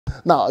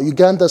Now,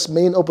 Uganda's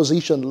main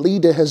opposition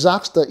leader has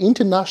asked the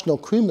International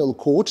Criminal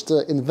Court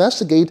to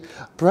investigate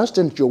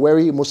President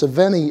Yoweri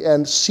Museveni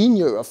and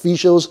senior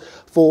officials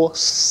for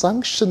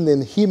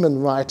sanctioning human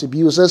rights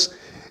abuses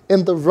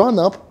in the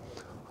run-up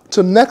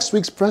to next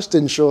week's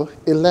presidential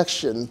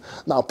election.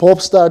 Now,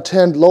 pop star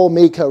turned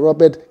lawmaker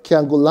Robert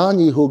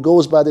Kyagulanyi, who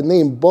goes by the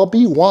name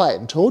Bobi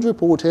Wine, told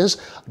reporters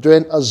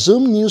during a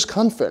Zoom news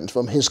conference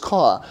from his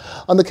car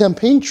on the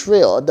campaign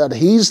trail that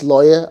his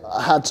lawyer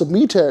had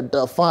submitted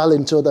the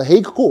filing to the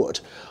Hague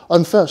Court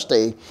on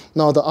Thursday.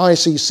 Now, the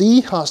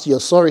ICC has the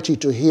authority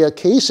to hear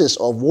cases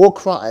of war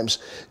crimes,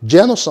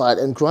 genocide,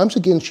 and crimes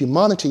against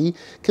humanity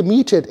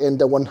committed in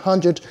the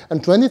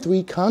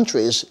 123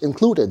 countries,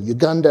 including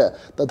Uganda,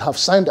 that have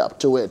signed up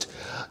to it.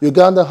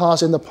 Uganda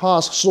has in the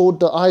past sought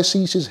the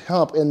ICC's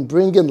help in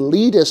bringing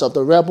leaders of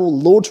the rebel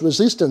Lord's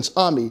Resistance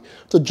Army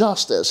to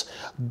justice,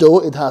 though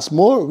it has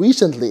more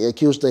recently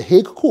accused the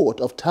Hague Court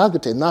of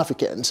targeting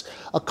Africans,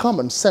 a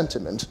common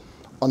sentiment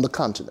on the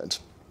continent.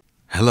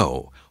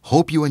 Hello,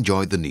 hope you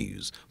enjoyed the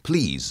news.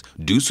 Please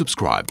do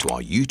subscribe to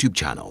our YouTube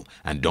channel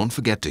and don't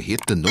forget to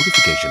hit the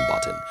notification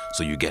button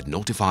so you get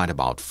notified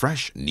about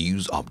fresh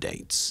news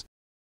updates.